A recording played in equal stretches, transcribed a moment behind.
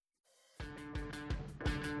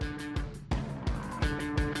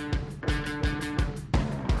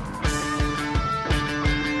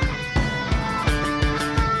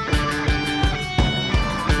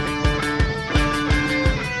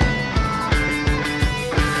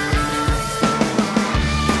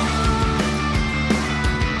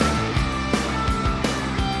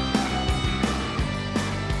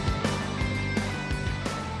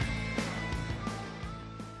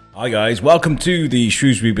Hi guys, welcome to the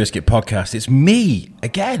Shrewsbury Biscuit podcast. It's me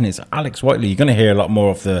again. It's Alex Whiteley. You're going to hear a lot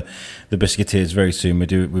more of the Biscuiteers very soon.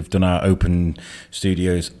 We've done our open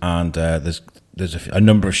studios, and there's a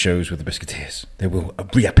number of shows with the Biscuiteers. They will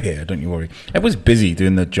reappear. Don't you worry. Everyone's busy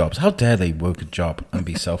doing their jobs. How dare they work a job and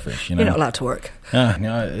be selfish? You know, you're not allowed to work. You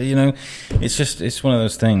know, it's one of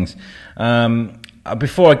those things.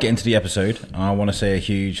 Before I get into the episode, I want to say a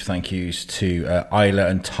huge thank yous to Isla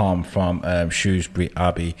and Tom from Shrewsbury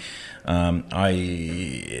Abbey.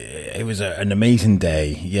 It was an amazing day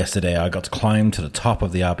yesterday. I got to climb to the top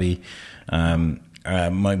of the Abbey.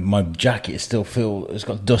 My jacket is still filled. It's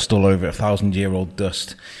got dust all over it, 1,000-year-old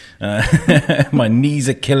dust. My knees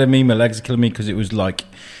are killing me. My legs are killing me because it was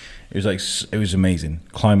amazing.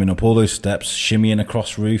 Climbing up all those steps, shimmying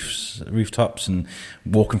across rooftops, and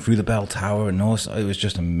walking through the bell tower, and all this. It was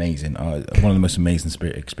just amazing. One of the most amazing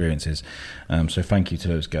experiences. So thank you to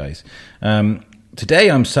those guys.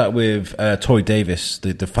 Today I'm sat with Tori Davies,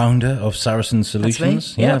 the founder of Saracen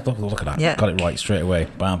Solutions. Yeah. Look at that. Yeah. Got it right straight away.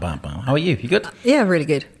 Bam, bam, bam. How are you? You good? Yeah, really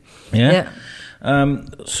good. Yeah.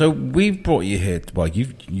 So we've brought you here. Well,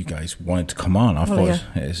 you guys wanted to come on. I thought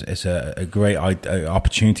it's a great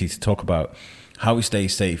opportunity to talk about how we stay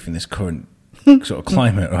safe in this current sort of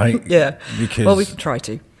climate, right? Yeah. Because we can try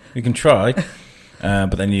to. We can try,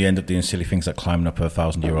 but then you end up doing silly things like climbing up a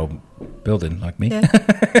 1,000-year-old building, like me. Yeah.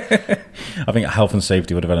 I think health and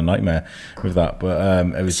safety would have had a nightmare with that, but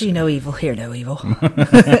it was. See no evil, hear no evil.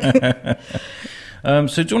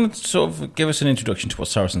 So do you want to sort of give us an introduction to what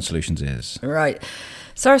Saracen Solutions is? Right.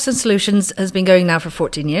 Saracen Solutions has been going now for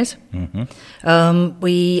 14 years. Mm-hmm.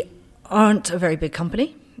 We aren't a very big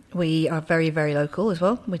company. We are very, very local as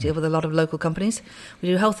well. We deal with a lot of local companies. We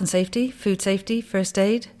do health and safety, food safety, first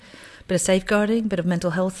aid, bit of safeguarding, bit of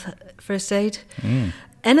mental health first aid.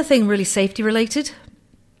 Anything really safety related.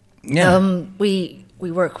 Yeah. We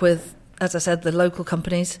work with, as I said, the local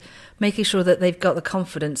companies, making sure that they've got the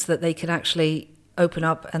confidence that they can actually open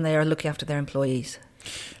up and they are looking after their employees.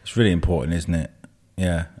 It's really important, isn't it?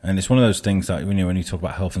 Yeah. And it's one of those things that when you talk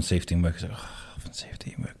about health and safety in work, it's like, health and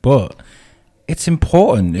safety in work. But it's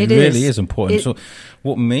important. It really is important. So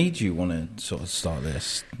what made you want to sort of start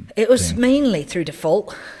this? It was mainly through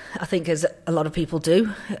default, I think, as a lot of people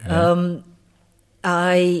do. Yeah.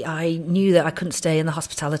 I knew that I couldn't stay in the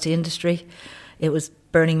hospitality industry. It was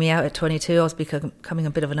burning me out at 22. I was becoming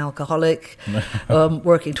a bit of an alcoholic,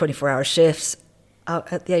 working 24-hour shifts.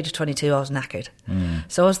 At the age of 22, I was knackered.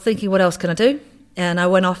 So I was thinking, what else can I do? And I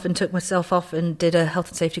went off and took myself off and did a health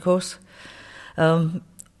and safety course,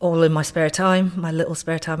 all in my spare time, my little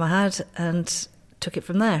spare time I had, and took it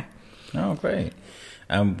from there. Oh, great.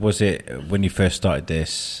 Was it, when you first started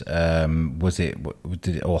this,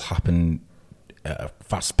 did it all happen at a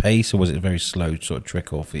fast pace, or was it a very slow sort of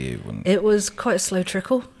trickle for you? It was quite a slow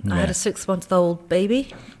trickle. Yeah. I had a 6-month-old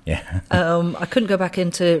baby. Yeah. I couldn't go back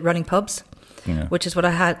into running pubs, which is what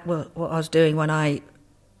I was doing when I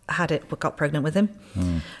got pregnant with him.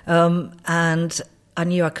 And I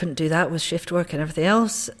knew I couldn't do that with shift work and everything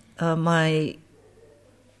else. Their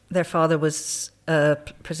father was a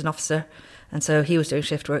prison officer, and so he was doing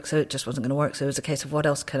shift work, so it just wasn't going to work. So it was a case of, what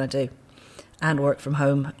else can I do? And work from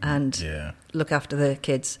home and look after the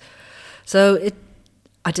kids. So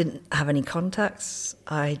I didn't have any contacts.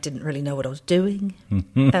 I didn't really know what I was doing.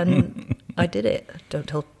 And I did it. Don't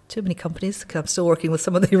tell too many companies, because I'm still working with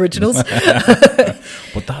some of the originals.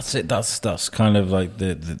 But that's it. That's kind of like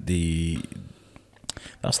the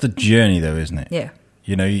that's the journey, though, isn't it? Yeah.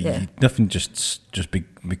 You know, nothing just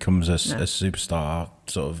becomes a superstar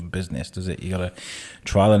sort of business, does it? You got to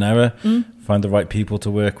trial and error, find the right people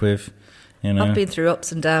to work with. You know? I've been through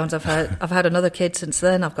ups and downs. I've had another kid since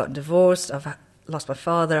then. I've gotten divorced. I've lost my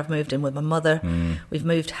father. I've moved in with my mother. We've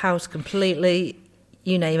moved house completely.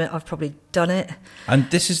 You name it, I've probably done it. And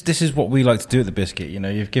this is what we like to do at the Biscuit. You know,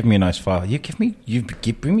 you've given me a nice file. You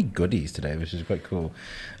bring me goodies today, which is quite cool.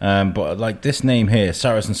 But like this name here,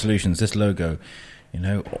 Saracen Solutions, this logo, you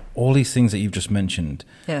know, all these things that you've just mentioned.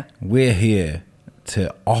 Yeah, we're here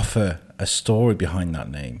to offer a story behind that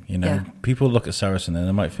name. You know, people look at Saracen and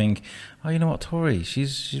they might think, oh, you know what, Tori,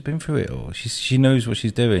 she's been through it all. She knows what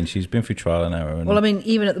she's doing. She's been through trial and error. Well, I mean,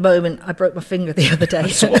 even at the moment, I broke my finger the other day. I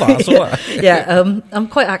saw that. Yeah, I'm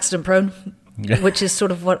quite accident prone, which is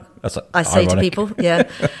sort of what I say to people. Yeah,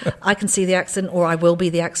 I can see the accident, or I will be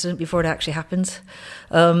the accident before it actually happens.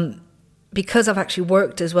 Because I've actually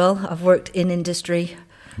worked as well. I've worked in industry.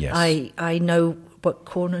 Yes. I know what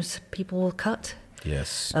corners people will cut.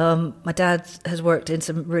 Yes. My dad has worked in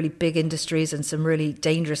some really big industries and some really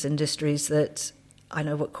dangerous industries that I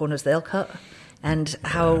know what corners they'll cut and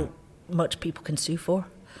how much people can sue for.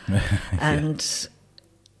 And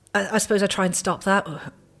I suppose I try and stop that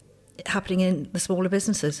happening in the smaller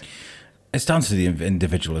businesses. It's down to the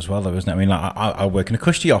individual as well, though, isn't it? I mean, like, I work in a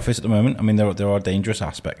cushy office at the moment. I mean, there are dangerous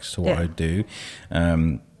aspects to what I do.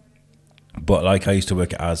 But like, I used to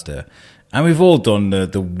work at Asda, and we've all done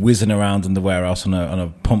the whizzing around in the warehouse on a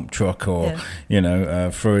pump truck, or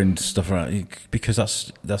throwing stuff around, because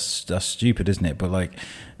that's stupid, isn't it? But like,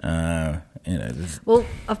 well,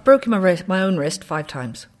 I've broken my own wrist 5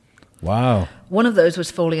 times. Wow. One of those was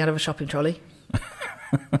falling out of a shopping trolley.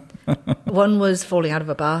 One was falling out of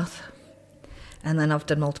a bath. And then I've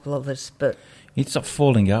done multiple others, but... You'd stop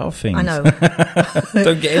falling out of things. I know.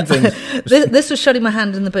 Don't get in things. This was shutting my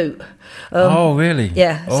hand in the boot. Oh, really?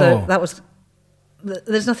 Yeah, so that was...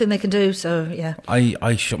 There's nothing they can do, so yeah.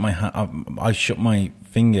 I shut my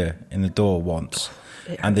finger in the door once,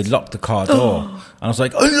 and they locked the car door. And I was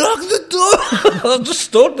like, unlock the door! I just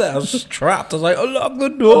stood there, I was just trapped. I was like, unlock the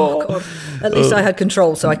door! Oh, God. At least I had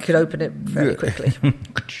control, so I could open it very quickly.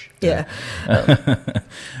 Yeah.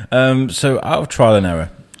 So out of trial and error,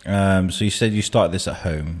 so you said you started this at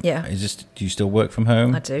home. Yeah. Do you still work from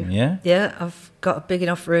home? I do. Yeah? Yeah, I've got a big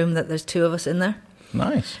enough room that there's 2 of us in there.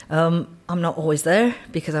 Nice. I'm not always there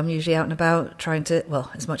because I'm usually out and about trying to,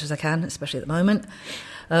 well, as much as I can, especially at the moment.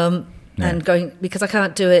 And going, because I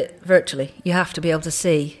can't do it virtually. You have to be able to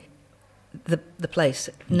see the place.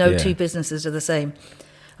 No 2 businesses are the same.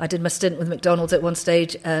 I did my stint with McDonald's at one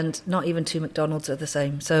stage, and not even 2 McDonald's are the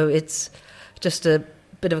same. So it's just a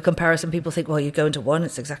bit of a comparison. People think, well, you go into one,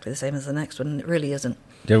 it's exactly the same as the next one. It really isn't.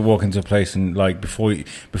 You ever walk into a place and, like, before you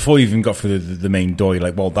even got through the main door, you're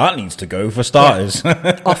like, well, that needs to go for starters.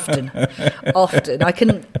 Yeah. Often. I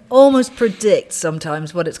can almost predict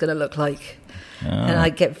sometimes what it's going to look like. And I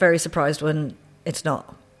get very surprised when it's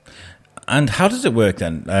not. And how does it work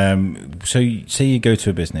then? So say you go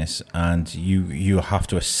to a business and you have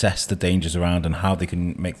to assess the dangers around and how they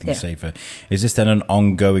can make things safer. Is this then an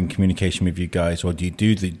ongoing communication with you guys, or do you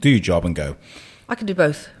do your job and go? I can do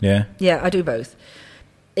both. Yeah? Yeah, I do both.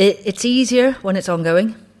 It's easier when it's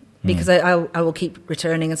ongoing, because I will keep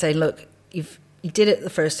returning and saying, look, you did it the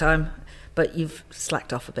first time, but you've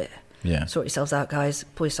slacked off a bit. Yeah. Sort yourselves out, guys.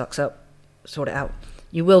 Pull your socks up. Sort it out.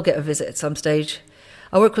 You will get a visit at some stage.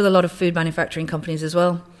 I work with a lot of food manufacturing companies as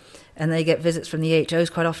well, and they get visits from the HOs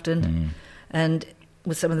quite often, and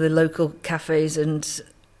with some of the local cafes and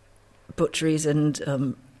butcheries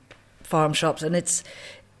and farm shops, and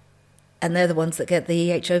they're the ones that get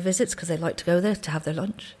the HO visits because they like to go there to have their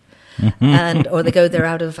lunch, or they go there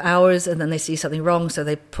out of hours and then they see something wrong, so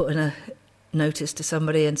they put in a notice to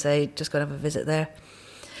somebody and say, just go and have a visit there.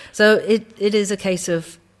 So it is a case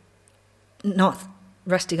of not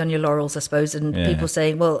resting on your laurels, I suppose, and people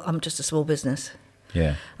saying, well, I'm just a small business.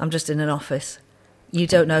 Yeah. I'm just in an office. You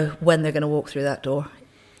don't know when they're going to walk through that door.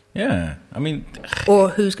 Yeah. I mean... Or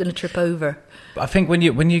who's going to trip over. I think when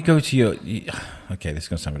you go to okay, this is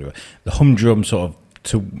going to sound really weird. The humdrum sort of,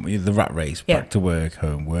 to the rat race, back to work,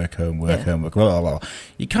 home, work, home, work, home, work, blah, blah, blah.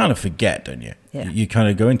 You kind of forget, don't you? Yeah. You kind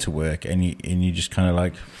of go into work and you just kind of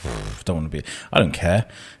like, don't want to be, I don't care.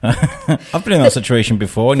 I've been in that situation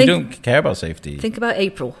before, and you don't care about safety. Think about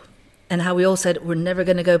April and how we all said, we're never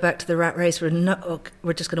going to go back to the rat race. We're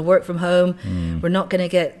just going to work from home. We're not going to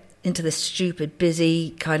get into this stupid,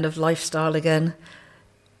 busy kind of lifestyle again.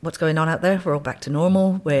 What's going on out there? We're all back to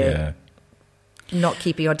normal. We're not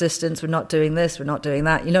keeping our distance. We're not doing this. We're not doing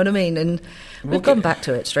that. You know what I mean? And we've gone back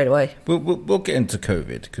to it straight away. We'll get into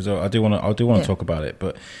COVID because I do want to talk about it.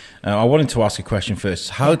 But I wanted to ask a question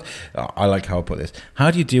first. I like how I put this.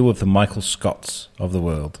 How do you deal with the Michael Scotts of the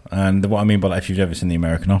world? And what I mean by that, if you've ever seen The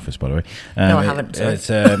American Office, by the way, no, I haven't. It's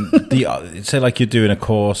say like you're doing a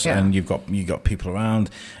course and you've got people around,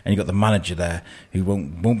 and you've got the manager there who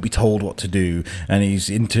won't be told what to do, and he's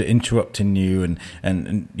interrupting you,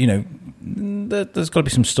 and you know. There's got to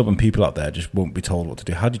be some stubborn people out there just won't be told what to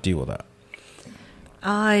do. How do you deal with that?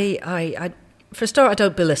 I for a start, I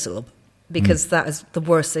don't belittle them, because that is the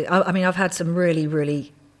worst thing. I mean, I've had some really,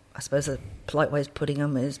 really, I suppose a polite way of putting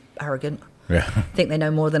them is arrogant. Yeah. Think they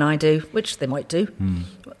know more than I do, which they might do.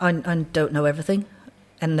 I don't know everything,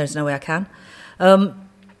 and there's no way I can.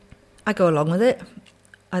 I go along with it.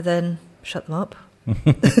 I then shut them up.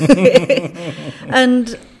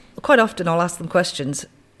 And quite often I'll ask them questions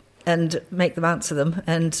and make them answer them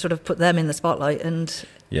and sort of put them in the spotlight and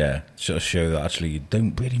sort of show that actually you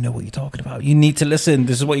don't really know what you're talking about. You need to listen.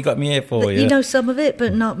 This is what you got me here for. You know some of it,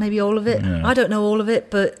 but not maybe all of it. Yeah. I don't know all of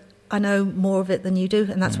it, but I know more of it than you do,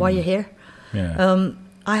 and that's why you're here. Yeah.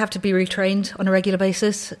 I have to be retrained on a regular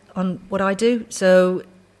basis on what I do, so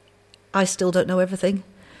I still don't know everything.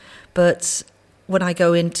 But when I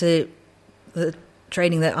go into the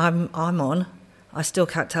training that I'm on, I still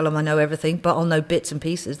can't tell them I know everything, but I'll know bits and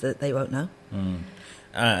pieces that they won't know.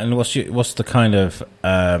 And what's the kind of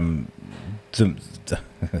hoovering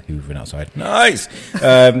outside? Nice.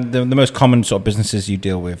 The most common sort of businesses you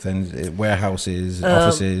deal with, and warehouses,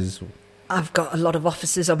 offices. I've got a lot of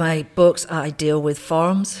offices on my books. I deal with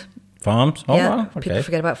farms. Farms? Oh, wow. Okay. People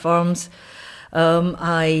forget about farms.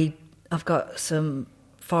 I've got some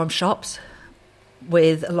farm shops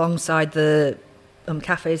alongside the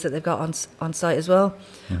cafes that they've got on site as well.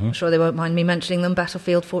 I'm sure they won't mind me mentioning them.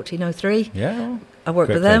 Battlefield 1403. Yeah. I work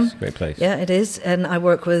with them. Great place. Yeah, it is. And I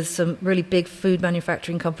work with some really big food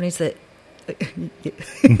manufacturing companies that...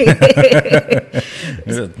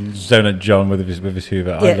 Donut John with his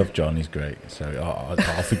Hoover. I love John. He's great. So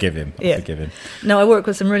I'll forgive him. Forgive him. No, I work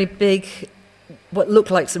with some really big... what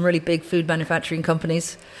look like some really big food manufacturing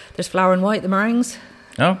companies. There's Flour and White, the meringues.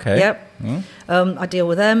 Okay. Yep. I deal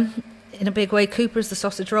with them in a big way. Cooper's, the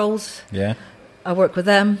sausage rolls. Yeah. I work with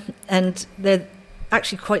them, and they're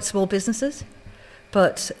actually quite small businesses,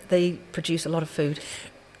 but they produce a lot of food.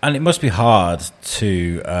 And it must be hard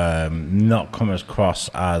to not come across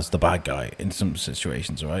as the bad guy in some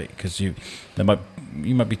situations, right? Because you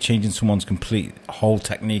might be changing someone's complete whole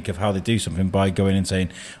technique of how they do something by going and saying,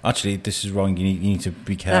 actually, this is wrong. You need to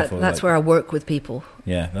be careful. That's where I work with people.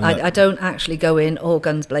 Yeah, I don't actually go in all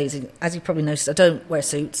guns blazing. As you probably noticed, I don't wear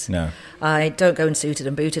suits. No, I don't go in suited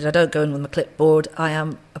and booted. I don't go in with my clipboard. I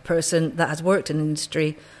am a person that has worked in the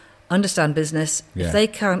industry, understand business. Yeah.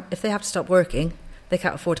 If they have to stop working, they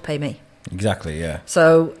can't afford to pay me. Exactly, yeah.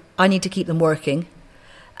 So I need to keep them working,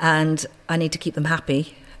 and I need to keep them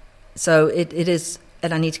happy. So it is,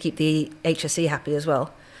 and I need to keep the HSE happy as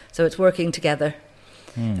well. So it's working together.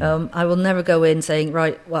 I will never go in saying,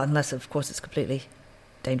 right, well, unless, of course, it's completely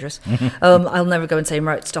dangerous. I'll never go and say,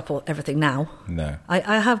 right, stop everything now. No.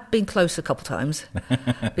 I have been close a couple times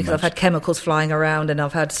because I've had chemicals flying around and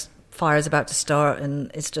I've had fires about to start, and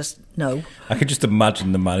it's just no. I could just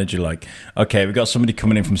imagine the manager like, okay, we've got somebody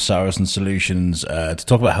coming in from Saracen Solutions to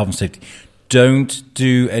talk about health and safety. Don't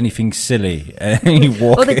do anything silly.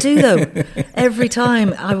 Oh, they do though. Every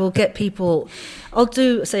time I will get people, I'll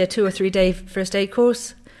do, say, a 2 or 3 day first aid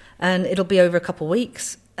course, and it'll be over a couple of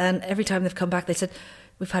weeks. And every time they've come back, they said,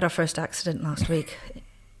 we've had our first accident last week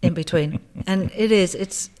in between. And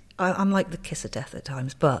I'm like the kiss of death at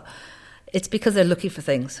times, but it's because they're looking for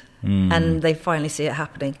things and they finally see it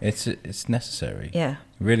happening. It's necessary. Yeah. It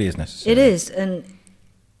really is necessary. It is. And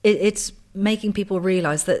it's making people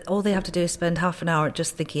realise that all they have to do is spend half an hour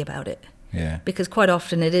just thinking about it. Yeah. Because quite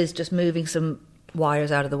often it is just moving some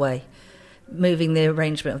wires out of the way, moving the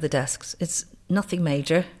arrangement of the desks. It's nothing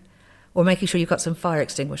major. Or making sure you've got some fire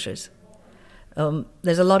extinguishers.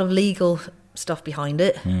 There's a lot of legal stuff behind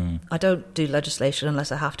it. I don't do legislation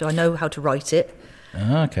unless I have to. I know how to write it.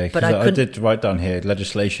 Okay, but I did write down here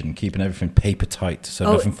legislation, keeping everything paper tight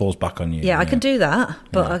so nothing falls back on you. Yeah, I can do that,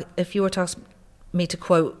 but if you were to ask me to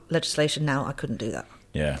quote legislation now, I couldn't do that.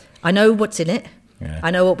 Yeah. I know what's in it. Yeah.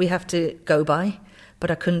 I know what we have to go by,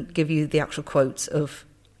 but I couldn't give you the actual quotes of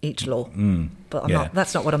each law. But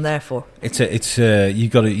that's not what I'm there for. It's you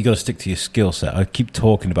got to stick to your skill set. I keep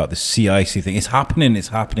talking about the CIC thing. It's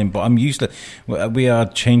happening, but I'm useless. We are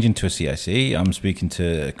changing to a CIC. I'm speaking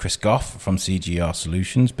to Chris Goff from CGR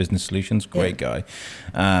Solutions, Business Solutions, great guy.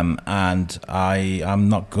 And I'm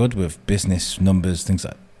not good with business numbers, things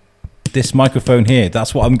like this microphone here.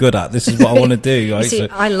 That's what I'm good at. This is what I want to do. Right? You see,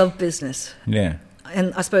 I love business. Yeah.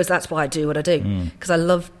 And I suppose that's why I do what I do, because I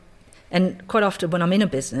love. And quite often when I'm in a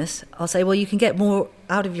business, I'll say, well, you can get more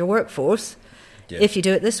out of your workforce if you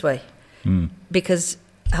do it this way. Because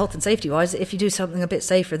health and safety-wise, if you do something a bit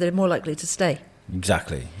safer, they're more likely to stay.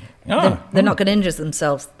 Exactly. They're not going to injure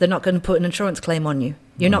themselves. They're not going to put an insurance claim on you.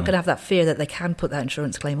 You're not going to have that fear that they can put that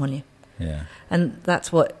insurance claim on you. Yeah. And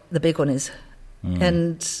that's what the big one is.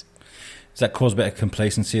 And does that cause a bit of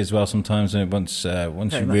complacency as well sometimes? Once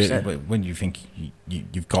you really, when you think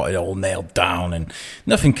you've got it all nailed down and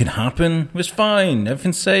nothing can happen, it's fine,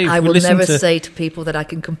 everything's safe. I will never say to people that I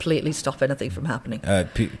can completely stop anything from happening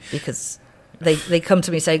because they come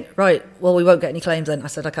to me saying, right, well, we won't get any claims then. I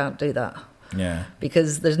said, I can't do that. Yeah.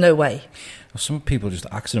 Because there's no way. Some people are just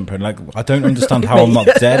accident prone. Like, I don't understand how I'm not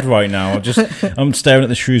dead right now. I'm staring at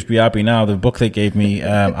the Shrewsbury Abbey now, the book they gave me,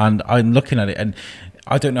 and I'm looking at it and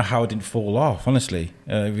I don't know how it didn't fall off, honestly.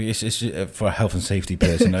 It's for a health and safety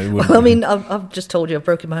person. Well, I mean, I've just told you I've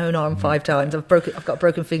broken my own arm 5 times. I've got a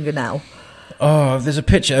broken finger now. Oh, there's a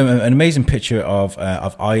picture, an amazing picture of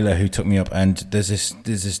Isla who took me up, and there's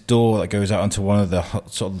this door that goes out onto one of the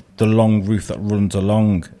sort of the long roof that runs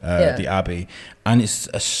along the Abbey, and it's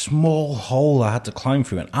a small hole I had to climb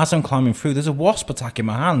through. And as I'm climbing through, there's a wasp attacking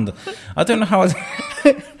my hand. I don't know how.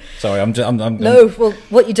 Sorry, I'm No, well,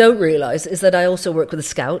 what you don't realise is that I also work with the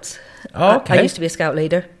Scouts. Oh, okay. I used to be a Scout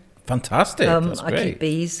leader. Fantastic. That's great. I keep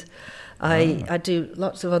bees. I do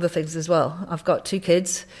lots of other things as well. I've got 2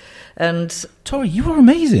 kids, and Tori, you are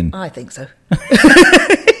amazing. I think so.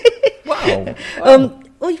 Wow.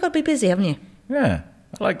 Well, you've got to be busy, haven't you? Yeah.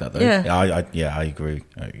 I like that though. Yeah. I agree.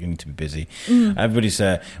 You need to be busy. Everybody's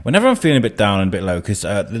whenever I'm feeling a bit down and a bit low, because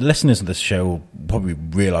the listeners of this show will probably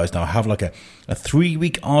realise now I have like a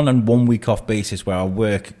 3-week on and 1 week off basis where I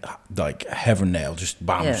work like heaven nail, just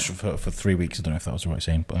bam for 3 weeks. I don't know if that was the right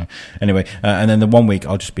saying, but anyway. And then the 1 week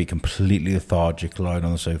I'll just be completely lethargic, lying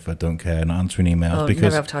on the sofa, don't care, not answering emails because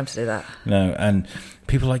never have time to do that. No, and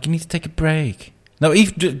people are like, you need to take a break. Now,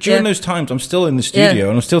 during those times, I'm still in the studio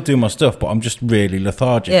and I'm still doing my stuff, but I'm just really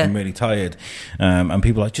lethargic and really tired. And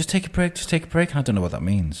people are like, just take a break, just take a break. And I don't know what that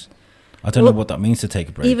means. I don't know what that means to take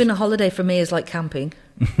a break. Even a holiday for me is like camping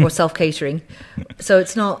or self-catering. So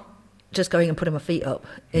it's not just going and putting my feet up.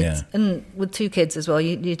 And with 2 kids as well,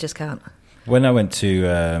 you just can't. When I went to,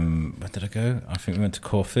 where did I go? I think we went to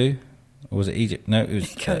Corfu. Or was it Egypt? No, it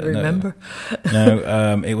was. I can't remember.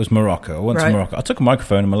 No, it was Morocco. I went to Morocco. I took a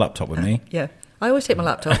microphone and my laptop with me. Yeah. I always take my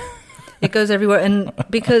laptop. It goes everywhere. And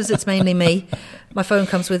because it's mainly me, my phone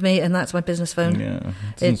comes with me, and that's my business phone. Yeah,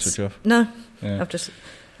 it doesn't switch off. No. Yeah. I've just,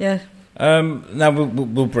 yeah. Now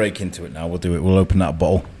we'll break into it now. We'll do it. We'll open that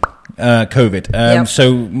bottle. COVID.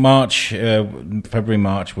 So February,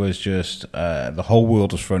 March was just the whole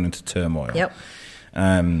world was thrown into turmoil. Yep.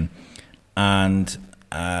 And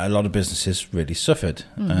a lot of businesses really suffered.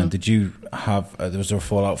 Did you have? Was there a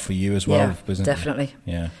fallout for you as well? Yeah, of business? definitely.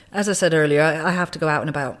 Yeah. As I said earlier, I have to go out and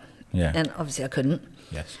about. Yeah. And obviously I couldn't.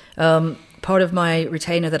 Yes. Part of my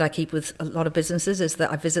retainer that I keep with a lot of businesses is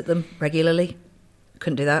that I visit them regularly.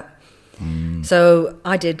 Couldn't do that. So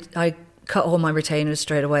I did. I cut all my retainers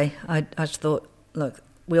straight away. I just thought, look,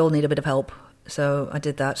 we all need a bit of help. So I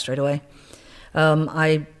did that straight away.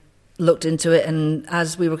 I looked into it, and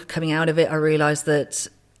as we were coming out of it, I realised that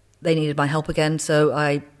they needed my help again, so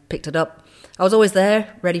I picked it up. I was always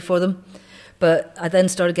there, ready for them, but I then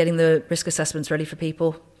started getting the risk assessments ready for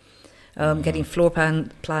people, getting floor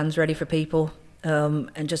plans ready for people,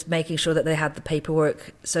 and just making sure that they had the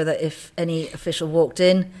paperwork so that if any official walked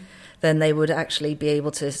in, then they would actually be able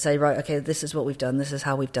to say, right, okay, this is what we've done, this is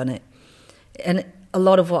how we've done it. And a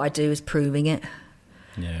lot of what I do is proving it.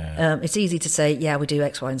 Yeah. It's easy to say, yeah, we do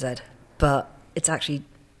X, Y, and Z, but it's actually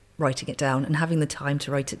writing it down and having the time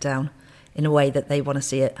to write it down in a way that they want to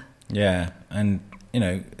see it. Yeah, and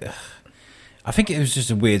I think it was just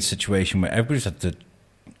a weird situation where everybody's had to.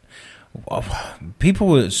 People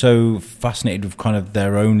were so fascinated with kind of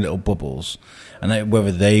their own little bubbles, and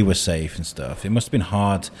whether they were safe and stuff. It must have been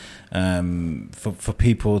hard for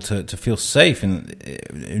people to feel safe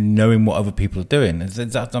in knowing what other people are doing. Does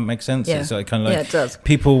that make sense? Yeah. It's like kind of like, yeah, it does.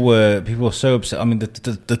 People were so upset. I mean,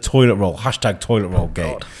 the toilet roll #toilet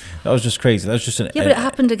gate. God. That was just crazy. That was just but it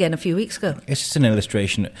happened again a few weeks ago. It's just an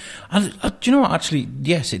illustration. And do you know what? Actually,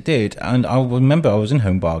 yes, it did. And I remember I was in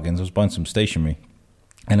Home Bargains. I was buying some stationery.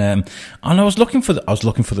 And I was looking for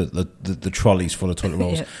the trolleys full of toilet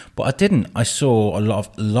rolls, Yeah. but I didn't. I saw a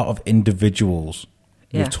lot of individuals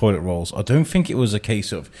with toilet rolls. I don't think it was a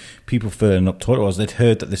case of people filling up toilet rolls. They'd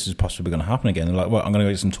heard that this is possibly going to happen again. They're like, well, I'm going to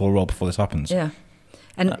go get some toilet roll before this happens. Yeah,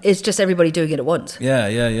 and it's just everybody doing it at once.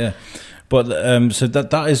 Yeah. But so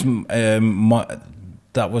that is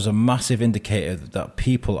that was a massive indicator that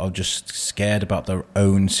people are just scared about their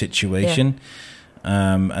own situation. Yeah.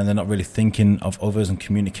 And they're not really thinking of others and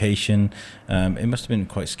communication. It must have been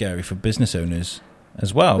quite scary for business owners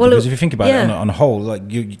as well, because if you think about it on a whole,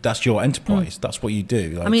 like that's your enterprise. That's what you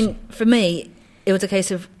do. Like, I mean, for me, it was a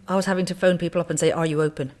case of I was having to phone people up and say, "Are you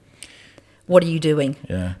open? What are you doing?"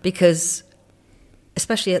 Yeah. Because,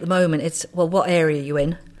 especially at the moment, it's what area are you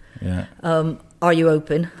in? Yeah. Are you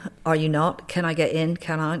open? Are you not? Can I get in?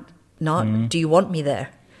 Can I not? Mm. Do you want me there?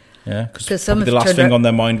 Yeah, because the last thing on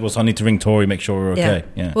their mind was, I need to ring Tori, make sure we're okay.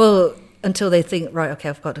 Yeah. Well, until they think, right, okay,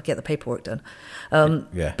 I've got to get the paperwork done.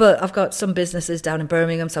 But I've got some businesses down in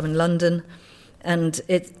Birmingham, some in London, and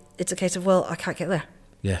it's a case of, well, I can't get there.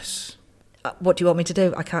 Yes. What do you want me to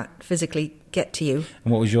do? I can't physically get to you.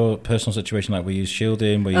 And what was your personal situation like? Were you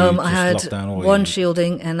shielding? Were you just I had locked down? Or one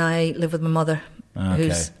shielding, and I live with my mother,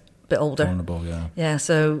 who's a bit older. Vulnerable, yeah. Yeah,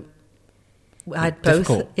 so I had both.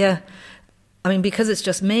 Difficult. Yeah. I mean, because it's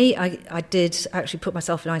just me, I did actually put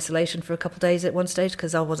myself in isolation for a couple of days at one stage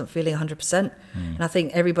because I wasn't feeling 100%. And I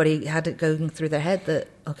think everybody had it going through their head that,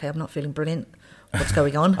 okay, I'm not feeling brilliant. What's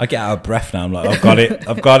going on? I get out of breath now. I'm like, I've got it.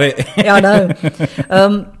 I've got it. Yeah, I know.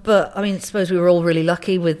 But I mean, I suppose we were all really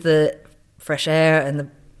lucky with the fresh air and the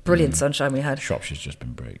brilliant sunshine we had. Shropshire's just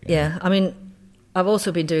been great. Yeah. I mean, I've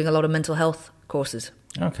also been doing a lot of mental health courses.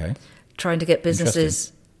 Okay. Trying to get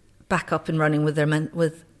businesses back up and running with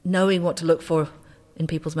with knowing what to look for in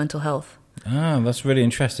people's mental health. Ah, that's really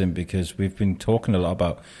interesting because we've been talking a lot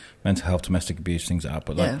about mental health, domestic abuse, things like that,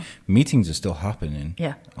 but like meetings are still happening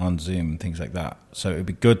on Zoom and things like that. So it'd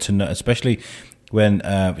be good to know, especially when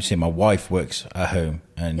my wife works at home,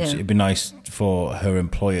 and it'd be nice for her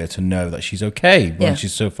employer to know that she's okay when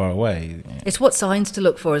she's so far away. Yeah. It's what signs to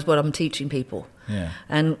look for is what I'm teaching people,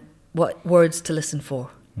 and what words to listen for.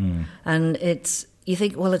 And you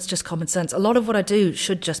think, well, it's just common sense. A lot of what I do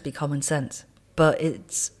should just be common sense, but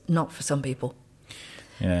it's not for some people.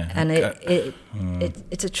 Yeah, and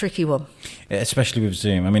it's a tricky one, especially with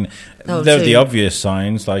Zoom. I mean, there are the obvious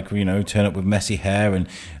signs, like turn up with messy hair and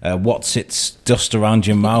what's dust around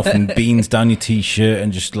your mouth and beans down your t-shirt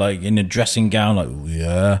and just like in a dressing gown, like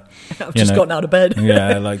I've just gotten out of bed.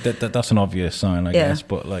 Like that's an obvious sign, I guess.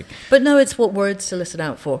 But no, it's what words to listen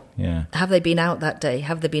out for. Yeah, have they been out that day?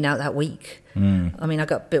 Have they been out that week? I mean, I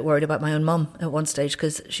got a bit worried about my own mum at one stage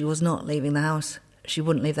because she was not leaving the house. She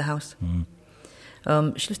wouldn't leave the house.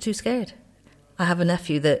 She was too scared. I have a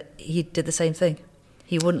nephew that he did the same thing.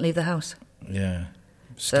 He wouldn't leave the house. Yeah.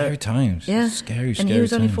 Scary times. Yeah. Scary and he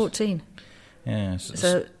was times. only 14. Yeah.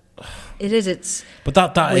 So it is. It's. But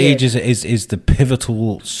that age is the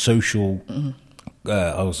pivotal social.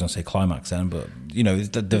 I was going to say climax then, but it's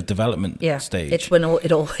the development stage. It's when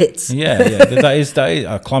it all hits. That is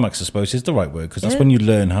climax. I suppose is the right word because that's when you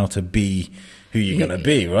learn how to be who you're going to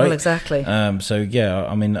be, right? Well, exactly. So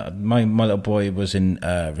I mean, my little boy was in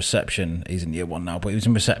reception. He's in year 1 now, but he was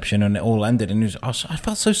in reception, and it all ended. And I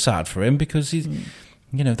felt so sad for him because he's,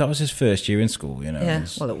 that was his first year in school. Yeah.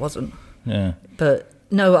 Well, it wasn't. Yeah. But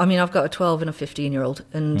no, I mean, I've got a 12 and a 15-year-old,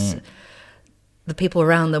 and the people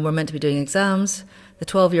around them were meant to be doing exams. The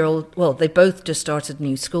 12-year-old, well, they both just started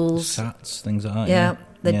new schools. SATs, things like that. Yeah.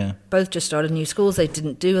 They both just started new schools. They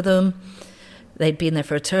didn't do them. They'd been there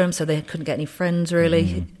for a term, so they couldn't get any friends,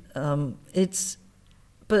 really. But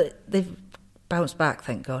they've bounced back,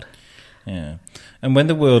 thank God. Yeah. And when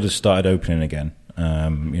the world has started opening again,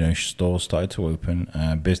 stores started to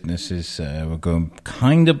open, businesses were going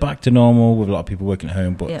kind of back to normal with a lot of people working at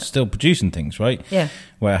home, but still producing things, right? Yeah.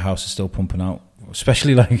 Warehouse is still pumping out,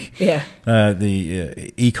 especially like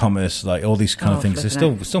the e-commerce, like all these kind of things. They're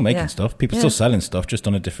still making stuff. People still selling stuff, just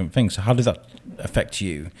on a different thing. So how does that affect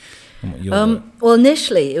you? Well,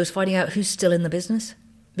 initially it was finding out who's still in the business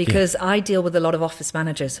because I deal with a lot of office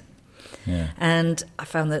managers, and I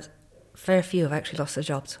found that fair few have actually lost their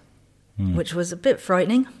jobs, which was a bit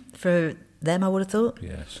frightening for them, I would have thought.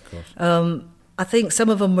 Yes, of course. I think some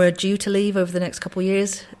of them were due to leave over the next couple of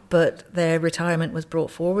years, but their retirement was brought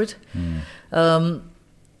forward. And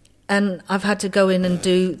I've had to go in and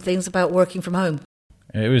do things about working from home.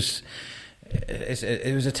 It was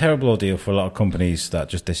a terrible ordeal for a lot of companies that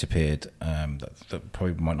just disappeared. That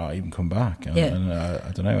probably might not even come back. I don't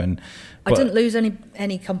know. I didn't lose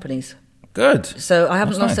any companies. Good. So I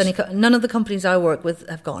haven't lost any. None of the companies I work with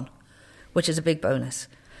have gone, which is a big bonus.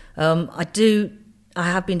 I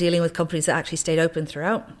have been dealing with companies that actually stayed open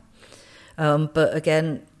throughout. But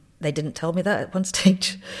again, they didn't tell me that at one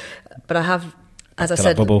stage. But I have, as I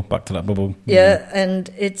said, back to that bubble. Yeah, and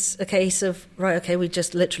it's a case of we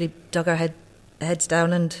just literally dug our heads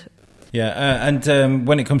down and. Yeah, and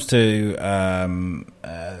when it comes to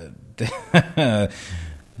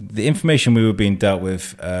the information we were being dealt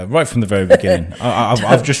with right from the very beginning,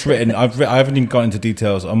 I've just written. I haven't even got into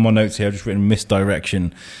details on my notes here. I've just written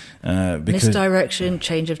misdirection. Misdirection,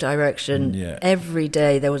 change of direction. Yeah. Every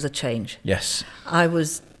day there was a change. Yes. I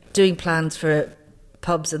was doing plans for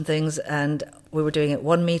pubs and things, and we were doing it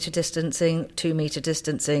 1 meter distancing, 2 meter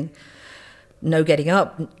distancing, no getting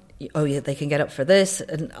up. Oh yeah, they can get up for this.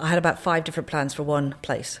 And I had about 5 different plans for one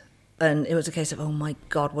place. And it was a case of, oh my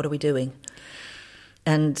God, what are we doing?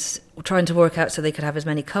 And trying to work out so they could have as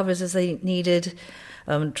many covers as they needed,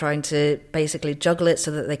 trying to basically juggle it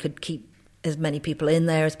so that they could keep as many people in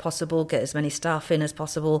there as possible, get as many staff in as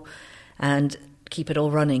possible, and keep it all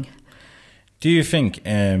running. Do you think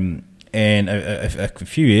in a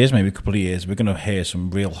few years, maybe a couple of years, we're going to hear some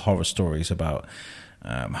real horror stories about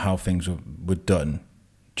how things were done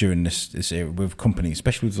during this era with companies,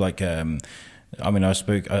 especially with like I mean, I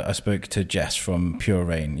spoke to Jess from Pure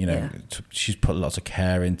Rain. You know, Yeah. She's put lots of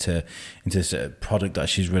care into this product that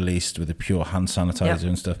she's released with the Pure hand sanitizer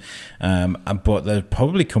and stuff. But there are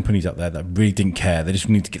probably companies out there that really didn't care. They just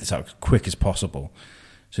need to get this out as quick as possible.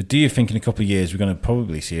 So do you think in a couple of years we're going to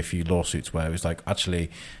probably see a few lawsuits where it's like, actually,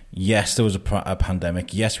 yes, there was a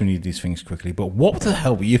pandemic. Yes, we need these things quickly. But what the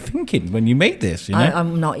hell were you thinking when you made this? You know?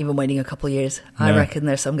 I'm not even waiting a couple of years. No. I reckon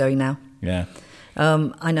there's some going now. Yeah.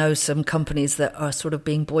 I know some companies that are sort of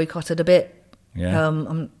being boycotted a bit.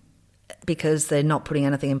 Yeah. Because they're not putting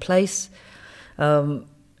anything in place. Some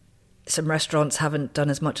restaurants haven't done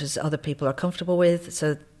as much as other people are comfortable with,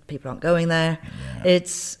 so people aren't going there. Yeah.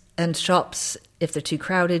 And shops, if they're too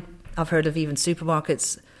crowded, I've heard of even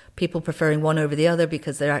supermarkets, people preferring one over the other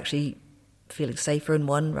because they're actually feeling safer in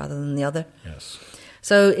one rather than the other. Yes.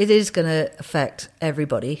 So it is going to affect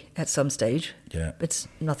everybody at some stage. Yeah. It's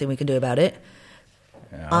nothing we can do about it.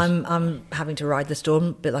 Yeah, I'm having to ride the storm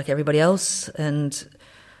a bit like everybody else, and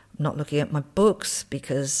not looking at my books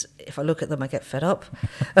because if I look at them I get fed up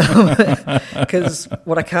because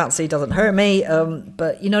what I can't see doesn't hurt me,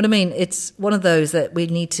 but you know what I mean. It's one of those that we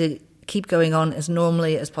need to keep going on as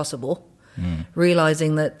normally as possible,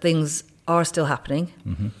 realizing that things are still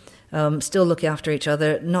happening, still looking after each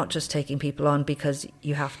other, not just taking people on because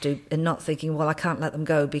you have to, and not thinking, well, I can't let them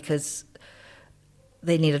go because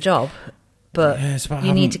they need a job, but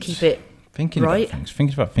you need to keep it thinking right.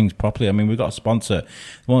 about things properly. I mean, we've got a sponsor,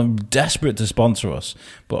 one desperate to sponsor us,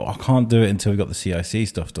 but I can't do it until we've got the CIC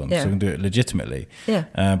stuff done. So we can do it legitimately. Yeah.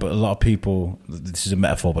 But a lot of people, this is a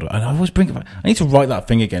metaphor, but I always bring it back. I need to write that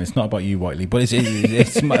thing again. It's not about you, Whiteley, but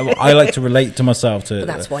it's I like to relate to myself to. But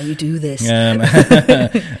that's why you do this. God,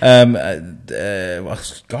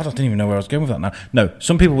 I didn't even know where I was going with that now. No,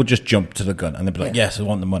 some people would just jump to the gun and they'd be like, yes, I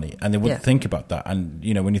want the money. And they wouldn't think about that. And,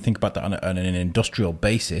 you know, when you think about that on an industrial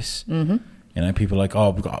basis, you know, people are like, oh,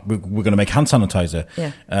 we're going to make hand sanitizer.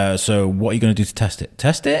 Yeah. So what are you going to do to test it?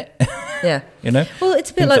 Test it? Yeah. You know? Well,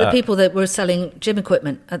 it's a bit like the people that were selling gym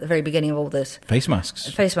equipment at the very beginning of all this. Face masks.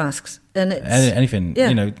 And it's... anything,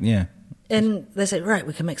 you know, yeah. And they say, right,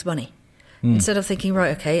 we can make some money. Instead of thinking,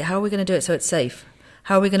 right, okay, how are we going to do it so it's safe?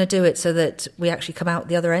 How are we going to do it so that we actually come out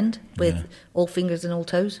the other end with all fingers and all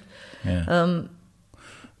toes? Yeah.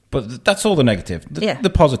 But that's all the negative. The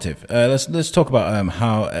positive. Let's talk about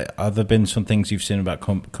how have there been some things you've seen about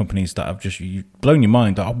companies that have just blown your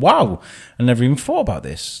mind? Like, wow, I never even thought about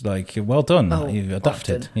this. Like, well done. You've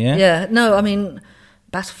adapted. Often. Yeah. No, I mean,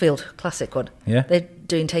 Battlefield, classic one. Yeah. They're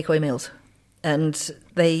doing takeaway meals, and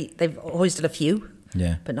they've always done a few.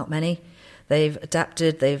 Yeah. But not many. They've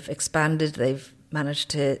adapted. They've expanded. They've managed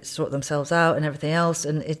to sort themselves out and everything else,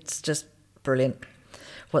 and it's just brilliant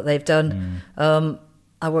what they've done.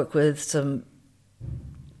 I work with some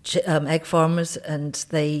egg farmers, and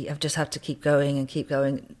they have just had to keep going and keep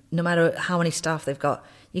going. No matter how many staff they've got,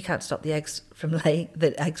 you can't stop the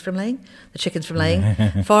chickens from laying.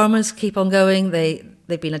 Farmers keep on going.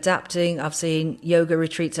 They've been adapting. I've seen yoga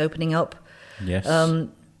retreats opening up. Yes.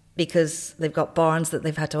 Because they've got barns that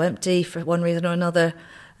they've had to empty for one reason or another,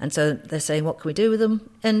 and so they're saying, what can we do with them?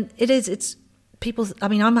 And it's people. I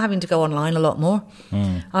mean, I'm having to go online a lot more.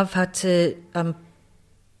 I've had to.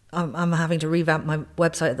 I'm having to revamp my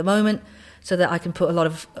website at the moment so that I can put a lot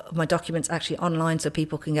of my documents actually online so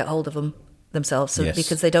people can get hold of them themselves. So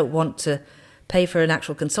because they don't want to pay for an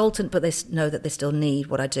actual consultant, but they know that they still need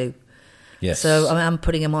what I do. Yes. So I'm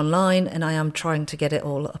putting them online, and I am trying to get it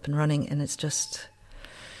all up and running, and it's just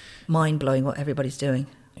mind-blowing what everybody's doing.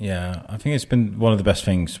 Yeah, I think it's been one of the best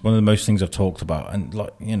things, one of the most things I've talked about. And,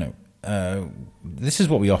 like, you know, this is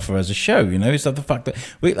what we offer as a show, you know, is that the fact that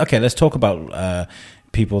let's talk about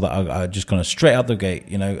people that are just going to straight out the gate.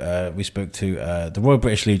 You know, we spoke to the Royal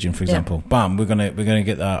British Legion, for example. Bam, we're gonna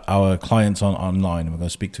get our clients online, and we're going to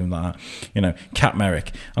speak to them like that. You know, Kat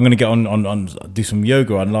Merrick. I'm going to get on do some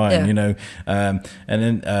yoga online. Yeah. You know, and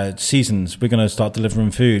then Seasons. We're going to start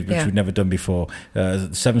delivering food, which we've never done before.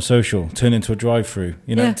 Seven Social turn into a drive-through.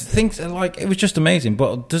 You know, things like it was just amazing.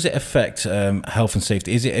 But does it affect health and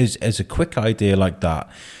safety? Is it as a quick idea like that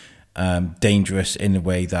dangerous in the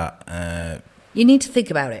way that? You need to think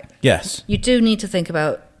about it. Yes. You do need to think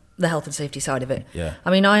about the health and safety side of it. Yeah. I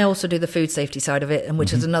mean, I also do the food safety side of it, and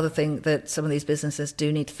which is another thing that some of these businesses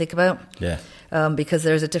do need to think about. Yeah. Because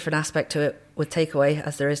there is a different aspect to it with takeaway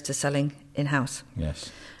as there is to selling in-house. Yes.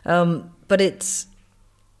 But it's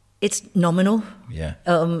nominal. Yeah.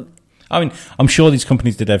 I mean, I'm sure these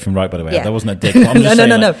companies did everything right, by the way. Yeah. That wasn't a dick. I'm just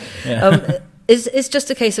no. Yeah. It's just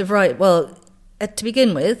a case of, right, well, to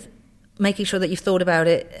begin with, making sure that you've thought about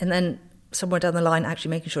it, and then somewhere down the line actually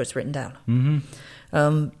making sure it's written down.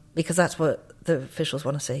 Because that's what the officials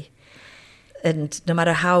want to see. And no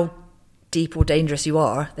matter how deep or dangerous you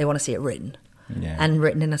are, they want to see it written. Yeah. And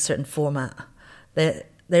written in a certain format.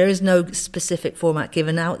 There is no specific format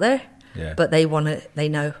given out there, but they want it. I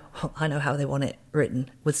know how they want it written,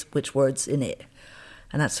 with which words in it,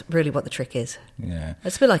 and that's really what the trick is. Yeah,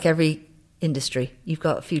 it's a bit like every industry. You've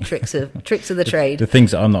got a few tricks of the trade. The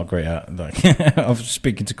things that I'm not great at. Like, I was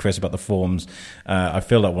speaking to Chris about the forms. I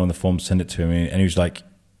feel like one of the forms sent it to me, and he was like,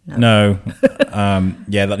 No.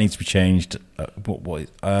 Yeah, that needs to be changed.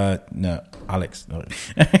 No, Alex.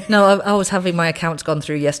 No, I was having my accounts gone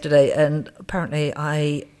through yesterday, and apparently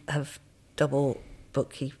I have done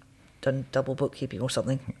double bookkeeping or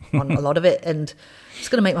something on a lot of it, and it's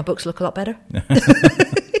going to make my books look a lot better.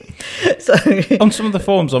 So on some of the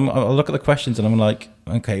forms, I'll look at the questions and I'm like,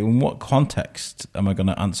 okay, in what context am I going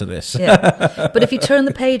to answer this? Yeah. But if you turn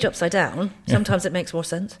the page upside down, sometimes it makes more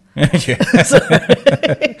sense. Yeah,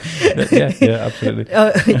 absolutely.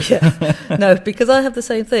 No, because I have the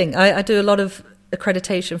same thing. I do a lot of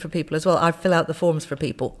accreditation for people as well. I fill out the forms for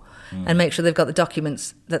people and make sure they've got the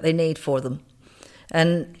documents that they need for them.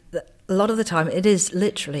 And a lot of the time, it is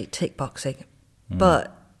literally tick boxing.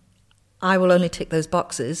 But I will only tick those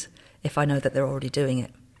boxes if I know that they're already doing it.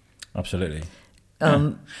 Absolutely.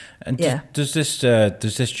 And does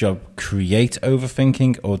this job create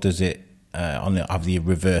overthinking, or does it have the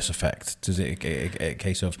reverse effect? Does it a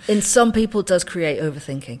case of? In some people, it does create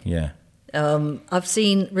overthinking. Yeah. I've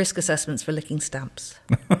seen risk assessments for licking stamps,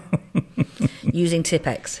 using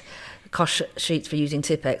Tipex, cost sheets for using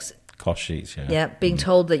Tipex. Cost sheets, yeah. Yeah, being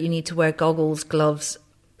told that you need to wear goggles, gloves,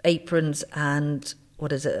 aprons, and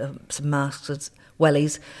some masks and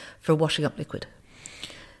wellies for washing up liquid.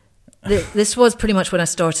 This was pretty much when I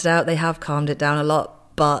started out. They have calmed it down a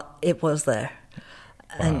lot, but it was there.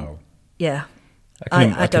 Wow. And yeah,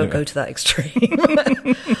 I don't go to that extreme.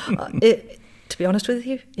 To be honest with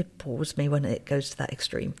you, it bores me when it goes to that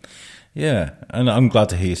extreme. Yeah, and I'm glad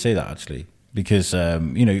to hear you say that, actually. Because,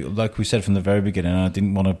 like we said from the very beginning, I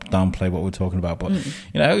didn't want to downplay what we're talking about, but,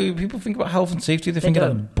 people think about health and safety. They think of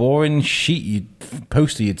that boring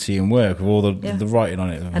poster you'd see in work with all the writing on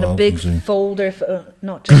it. And a big folder, for,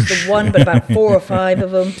 not just the one, but about 4 or 5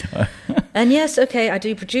 of them. And yes, okay, I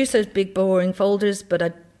do produce those big boring folders, but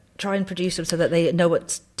I try and produce them so that they know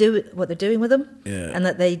what they're doing with them, and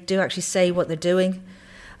that they do actually say what they're doing.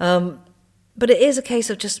 But it is a case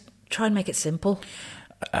of just try and make it simple.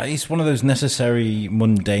 It's one of those necessary,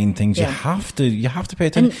 mundane things. You have to pay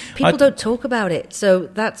attention. And people don't talk about it,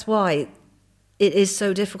 so that's why it is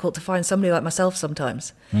so difficult to find somebody like myself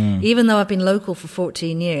sometimes. Even though I've been local for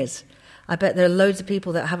 14 years, I bet there are loads of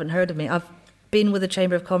people that haven't heard of me. I've been with the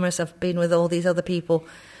Chamber of Commerce, I've been with all these other people,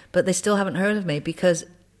 but they still haven't heard of me because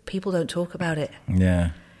people don't talk about it.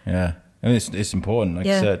 Yeah. I mean, it's important, like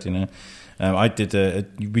you said, I did.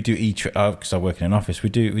 We do because I work in an office. We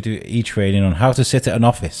do e-training on how to sit at an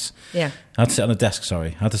office. Yeah. How to sit on a desk. Sorry.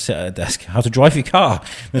 How to sit at a desk. How to drive your car.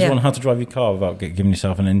 There's one how to drive your car without giving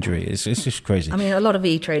yourself an injury. It's just crazy. I mean, a lot of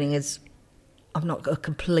e-training is. I'm not a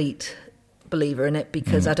complete believer in it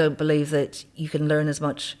because I don't believe that you can learn as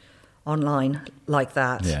much online like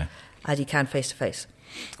that as you can face to face.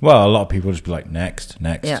 Well, a lot of people just be like, next.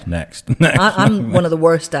 I'm one of the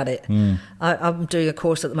worst at it. I'm doing a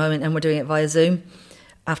course at the moment and we're doing it via Zoom.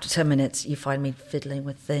 After 10 minutes, you find me fiddling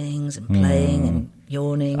with things and playing and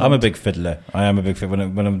yawning. I'm a big fiddler. I am a big fiddler.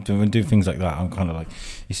 When I'm doing things like that, I'm kind of like,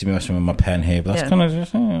 you see me messing with my pen here, but that's kind of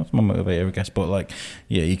just, that's my motivator, I guess. But like,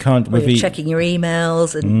 you can't... You're checking your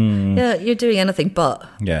emails and you're doing anything but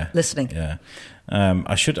listening. Yeah.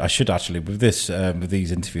 I should actually with these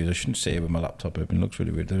interviews. I shouldn't sit here with my laptop open. It looks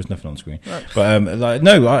really weird. There's nothing on screen. Right. But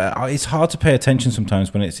it's hard to pay attention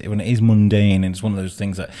sometimes when it is mundane and it's one of those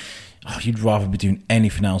things that you'd rather be doing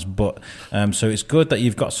anything else. But so it's good that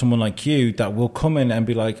you've got someone like you that will come in and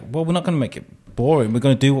be like, well, we're not going to make it boring. We're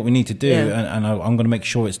going to do what we need to do, and I'm going to make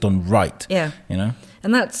sure it's done right. Yeah,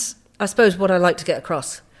 and that's I suppose what I like to get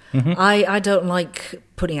across. I don't like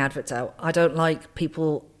putting adverts out. I don't like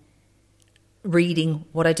people reading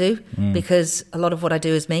what I do because a lot of what I do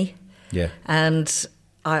is me. Yeah. And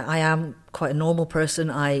I am quite a normal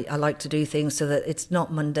person. I like to do things so that it's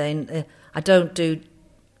not mundane. I don't do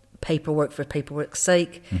paperwork for paperwork's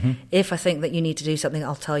sake. If I think that you need to do something,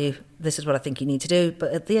 I'll tell you this is what I think you need to do.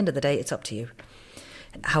 But at the end of the day, it's up to you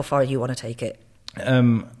how far you want to take it.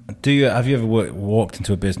 Have you ever walked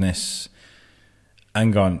into a business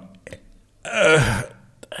and gone,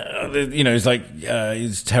 it's like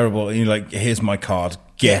it's terrible. And you're like, here's my card.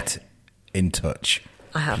 Get in touch.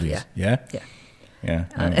 I have, please. Yeah. We're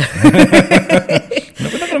not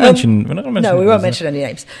going to mention. We're not going to mention. No, we won't mention any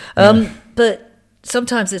names. But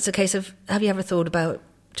sometimes it's a case of, have you ever thought about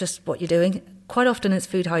just what you're doing. Quite often it's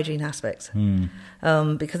food hygiene aspects,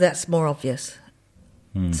 because that's more obvious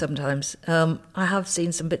sometimes. I have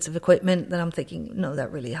seen some bits of equipment that I'm thinking, no,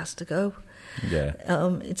 that really has to go. Yeah.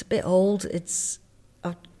 It's a bit old.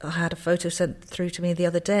 I had a photo sent through to me the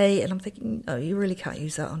other day, and I'm thinking, no, you really can't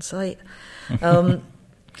use that on site. That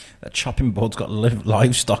chopping board's got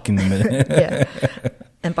livestock in the middle. Yeah.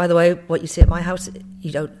 And by the way, what you see at my house,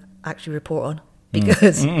 you don't actually report on,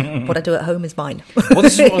 because what I do at home is mine. Well,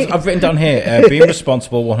 this is what I've written down here. Being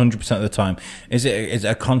responsible 100% of the time. Is it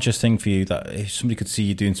a conscious thing for you that if somebody could see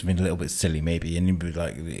you doing something a little bit silly, maybe, and you'd be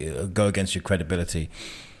like, go against your credibility?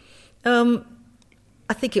 I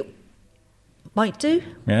think it might do.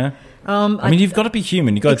 Yeah. I mean, you've got to be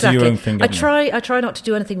human. You've got to do your own thing. I try not to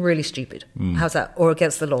do anything really stupid. How's that? Or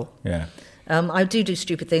against the law. Yeah. I do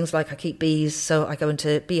stupid things, like I keep bees, so I go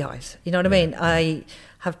into beehives. You know what I mean? I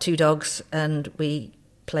have 2 dogs, and we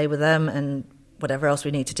play with them and whatever else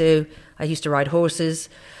we need to do. I used to ride horses,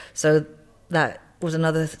 so that was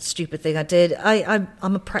another stupid thing I did. I'm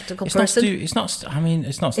a practical person. It's not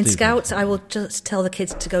stupid. In Scouts, I will just tell the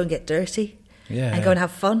kids to go and get dirty and go and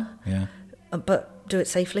have fun. Yeah. But do it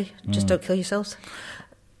safely. Just don't kill yourselves.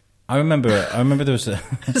 I remember there was a...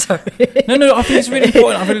 Sorry. No, I think it's really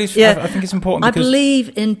important. I think it's important because... I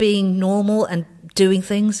believe in being normal and doing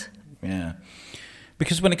things. Yeah.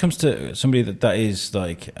 Because when it comes to somebody that is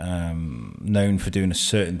like known for doing a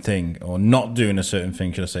certain thing or not doing a certain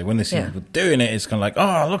thing, should I say, when they see people doing it, it's kind of like,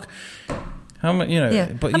 oh, look, how much, you know...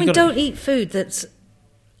 Yeah. But don't eat food that's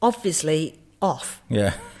obviously off.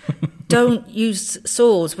 Yeah. Don't use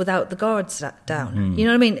saws without the guards down. You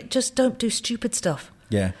know what I mean? Just don't do stupid stuff.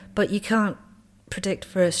 Yeah. But you can't predict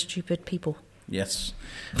for stupid people. Yes.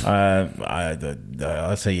 I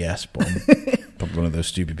say yes, but I'm probably one of those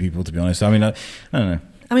stupid people, to be honest. I mean, I don't know.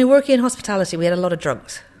 I mean, working in hospitality, we had a lot of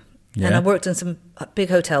drunks. Yeah. And I worked in some big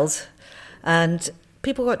hotels, and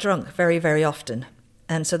people got drunk very, very often.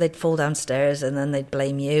 And so they'd fall downstairs, and then they'd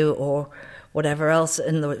blame you or whatever else,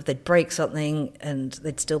 and they'd break something, and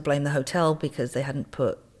they'd still blame the hotel because they hadn't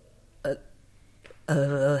put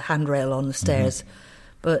a handrail on the stairs.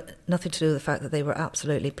 But nothing to do with the fact that they were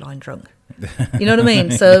absolutely blind drunk. You know what I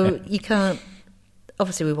mean? So you can't...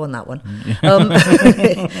 Obviously, we won that one.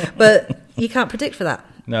 But you can't predict for that.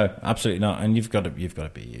 No, absolutely not. And you've got to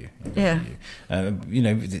be you. Yeah. You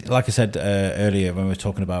know, like I said earlier when we were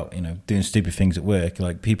talking about, you know, doing stupid things at work,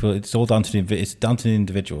 like people, it's all down to the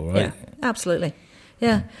individual, right? Yeah, absolutely.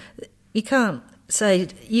 Yeah. You can't say...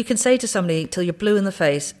 You can say to somebody till you're blue in the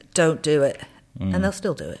face, don't do it. And they'll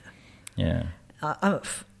still do it. Yeah.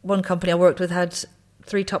 One company I worked with had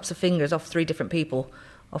 3 tops of fingers off 3 different people,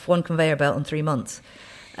 off one conveyor belt in 3 months.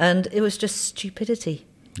 And it was just stupidity.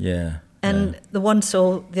 Yeah. And the one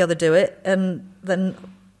saw the other do it, and then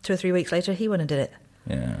 2 or 3 weeks later, he went and did it.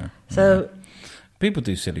 Yeah. So... People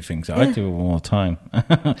do silly things. I do it all the time.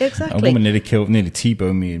 Exactly. A woman nearly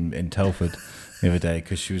T-boned me in Telford the other day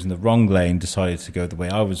because she was in the wrong lane, decided to go the way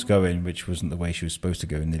I was going, which wasn't the way she was supposed to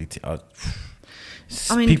go, and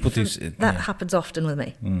I mean, people do that happens often with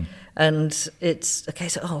me, and it's a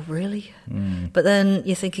case of, oh, really? But then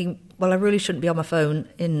you're thinking, well, I really shouldn't be on my phone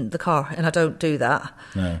in the car, and I don't do that.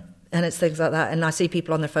 No. And it's things like that, and I see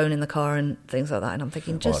people on their phone in the car and things like that, and I'm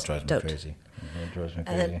thinking, just that don't. drives me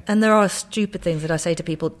crazy. And there are stupid things that I say to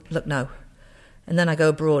people, look, no. And then I go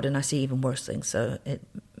abroad and I see even worse things, so it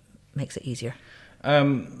makes it easier.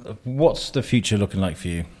 What's the future looking like for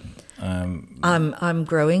you? I'm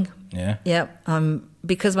growing. Yeah. Yeah.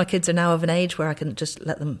 Because my kids are now of an age where I can just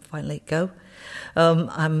let them finally go.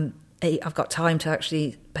 I've got time to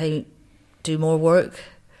actually do more work,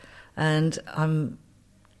 and I'm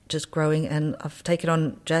just growing. And I've taken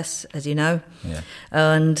on Jess, as you know. Yeah.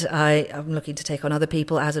 And I'm looking to take on other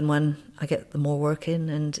people as and when I get the more work in,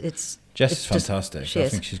 and Jess is fantastic. I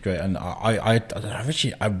think she's great, and I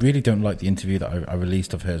really don't like the interview that I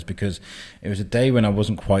released of hers because it was a day when I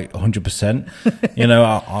wasn't quite 100%. You know,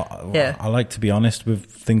 I like to be honest with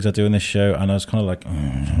things I do in this show, and I was kind of like,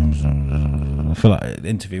 I feel like an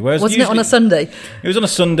interview. Whereas wasn't it on a Sunday? It was on a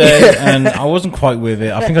Sunday, and I wasn't quite with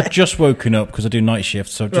it. I think I'd just woken up because I do night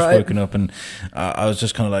shifts, so I've just woken up, and I was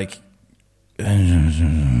just kind of like.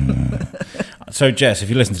 So Jess, if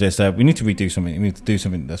you listen to this, we need to redo something. We need to do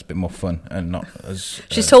something that's a bit more fun and not as...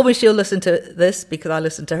 She's told me she'll listen to this because I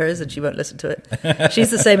listen to hers and she won't listen to it.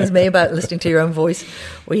 She's the same as me about listening to your own voice.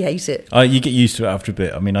 We hate it. You get used to it after a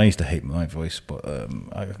bit. I mean, I used to hate my voice, but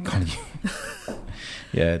I kind of...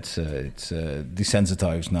 Yeah, it's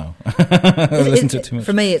desensitized now. I listen to it too much.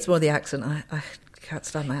 For me, it's more the accent. I can't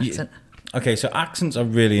stand my accent. Okay, so accents are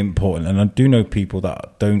really important, and I do know people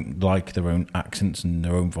that don't like their own accents and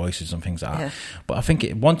their own voices and things like that. Yeah. But I think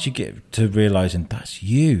once you get to realising that's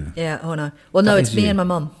you. Yeah, oh no. Well, no, it's me and my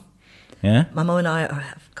mum. Yeah? My mum and I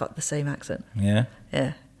have got the same accent. Yeah?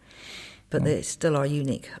 Yeah. But they still are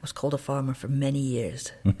unique. I was called a farmer for many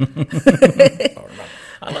years.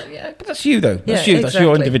 Yeah, but that's you, though. That's you. Exactly. That's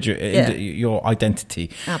your individual, your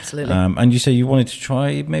identity. Absolutely. And you say you wanted to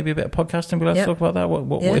try maybe a bit of podcasting. But let's talk about that.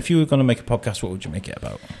 What if you were going to make a podcast, what would you make it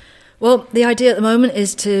about? Well, the idea at the moment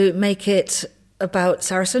is to make it about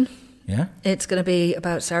Saracen. Yeah. It's going to be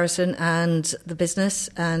about Saracen and the business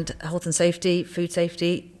and health and safety, food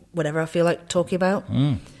safety, whatever I feel like talking about.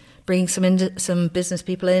 Bringing some business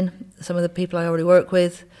people in, some of the people I already work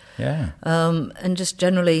with. Yeah. And just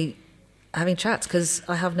generally having chats, because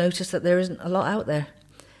I have noticed that there isn't a lot out there.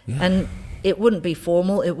 Yeah. And it wouldn't be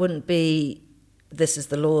formal. It wouldn't be, this is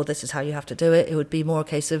the law, this is how you have to do it. It would be more a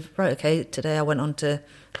case of, right, okay, today I went on to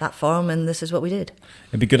that farm and this is what we did.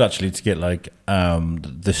 It'd be good actually to get like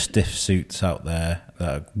the stiff suits out there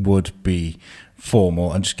that would be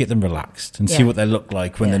formal and just get them relaxed and see what they look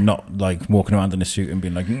like when they're not like walking around in a suit and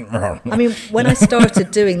being like... I mean, when I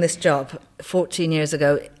started doing this job 14 years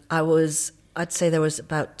ago, I'd say there was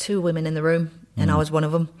about 2 women in the room, and I was one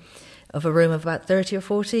of them, of a room of about 30 or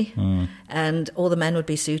 40. And all the men would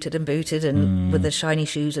be suited and booted and with their shiny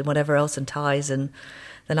shoes and whatever else and ties. And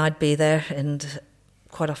then I'd be there, and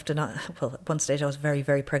quite often, at one stage I was very,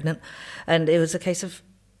 very pregnant. And it was a case of,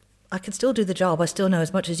 I can still do the job. I still know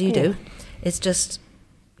as much as you do. It's just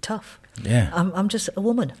tough. Yeah. I'm just a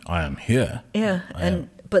woman. I am here. Yeah.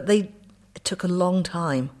 But it took a long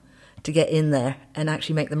time to get in there and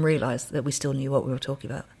actually make them realise that we still knew what we were talking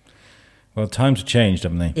about. Well, times have changed,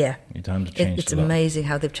 haven't they? Yeah. Times have changed. It's amazing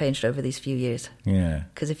how they've changed over these few years. Yeah.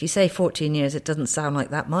 Because if you say 14 years, it doesn't sound like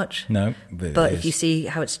that much. No. But if you see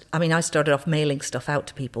how it's... I mean, I started off mailing stuff out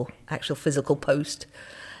to people, actual physical post.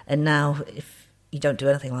 And now, if you don't do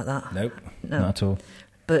anything like that... Nope, not at all.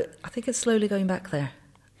 But I think it's slowly going back there.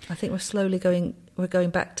 I think we're going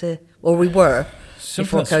back to... Or we were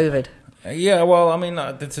before COVID. Yeah, well, I mean,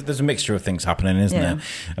 there's a mixture of things happening, isn't there?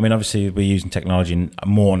 I mean, obviously, we're using technology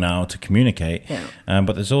more now to communicate,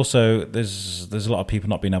 but there's also there's a lot of people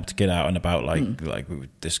not being able to get out and about, like we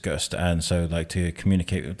discussed, and so like to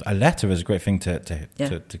communicate. A letter is a great thing to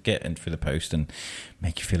get in through the post and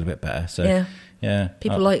make you feel a bit better. So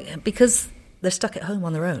people because they're stuck at home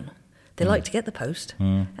on their own. They like to get the post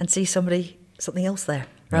and see something else there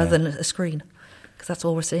rather than a screen, because that's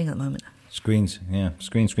all we're seeing at the moment. Screens, yeah.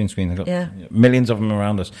 Screens. They've got millions of them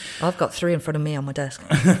around us. I've got 3 in front of me on my desk.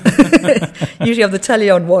 Usually I have the telly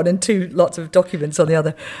on one and 2 lots of documents on the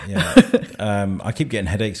other. Yeah. I keep getting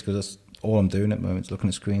headaches because that's all I'm doing at the moment is looking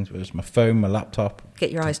at screens, whether it's my phone, my laptop.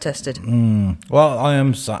 Get your eyes tested. Well,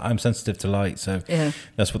 I'm sensitive to light, so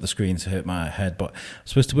that's what the screens hurt my head. But I'm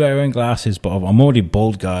supposed to wear own glasses, but I'm already a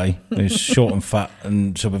bald guy who's short and fat,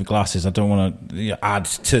 and so with glasses, I don't want to add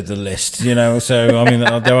to the list, So, I mean,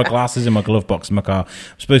 there are glasses in my glove box in my car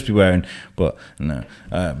I'm supposed to be wearing, but no,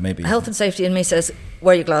 maybe. Health and safety in me says,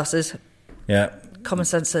 wear your glasses. Yeah. Common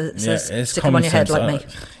sense says stick them on your head like me.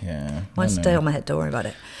 Yeah. Mine stay on my head, don't worry about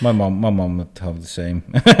it. My mum would have the same.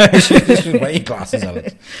 She should wear your glasses,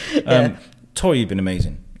 Alex. Tori, you've been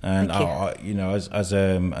amazing. And as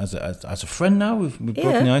a friend now, we've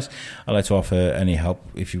broken the ice. I'd like to offer any help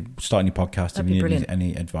if you start any podcast. If you need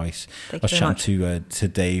any advice, I was chatting to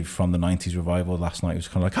Dave from the 90s revival last night. He was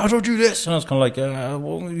kind of like, "How do I do this?" And I was kind of like,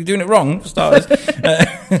 "Well, you're doing it wrong for starters.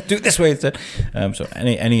 Do it this way instead." So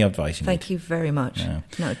any advice? Thank you very much. Yeah.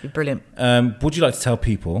 No, it'd be brilliant. Would you like to tell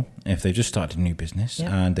people if they just started a new business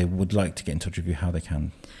and they would like to get in touch with you, how they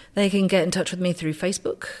can? They can get in touch with me through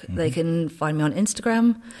Facebook. They can find me on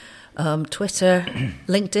Instagram, Twitter,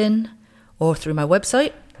 LinkedIn, or through my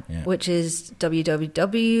website, which is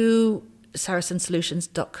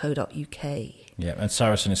www.saracensolutions.co.uk. Yeah, and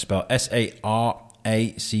Saracen is spelled Saracen.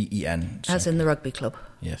 As in the rugby club.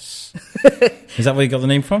 Yes. Is that where you got the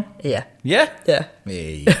name from? Yeah. Yeah? Yeah.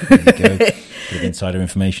 Hey, there you go. Good insider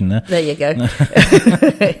information there. There you go.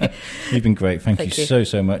 You've been great. Thank you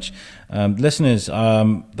so much. Listeners,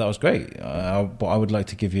 that was great. But I would like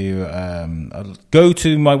to give you... go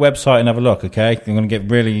to my website and have a look, okay? I'm going to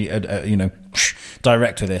get really,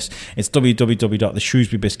 direct with this. It's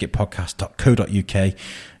www.theshrewsburybiscuitpodcast.co.uk.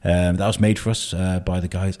 That was made for us by the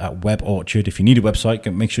guys at Web Orchard. If you need a website,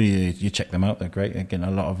 make sure you check them out. They're great. They're getting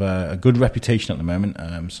a lot of a good reputation at the moment.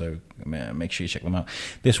 So make sure you check them out.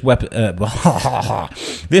 This web,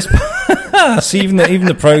 this see even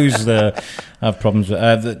the pros have problems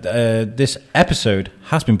with this episode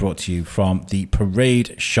has been brought to you from the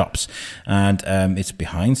Parade Shops, and it's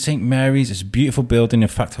behind St. Mary's. It's a beautiful building. In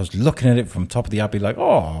fact, I was looking at it from top of the Abbey like,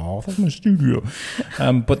 oh, that's my studio.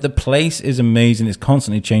 But the place is amazing. It's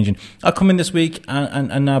constantly changing. I come in this week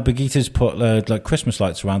and now Birgitta's put like Christmas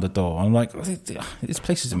lights around the door. I'm like, oh, this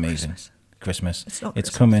place is amazing. Christmas. It's not. It's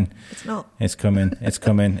Christmas. coming. It's not. It's coming. It's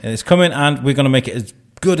coming. It's coming, and we're going to make it as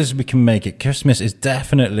good as we can make it. Christmas is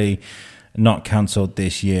definitely not cancelled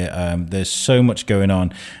this year. There's so much going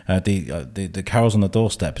on. The carols on the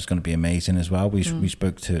doorstep is going to be amazing as well. We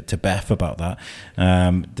spoke to Beth about that.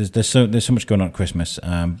 There's so much going on at Christmas.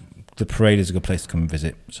 The parade is a good place to come and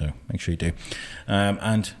visit, so make sure you do.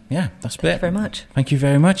 And yeah, that's it. Thank you very much. Thank you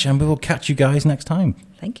very much, and we will catch you guys next time.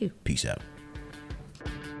 Thank you. Peace out.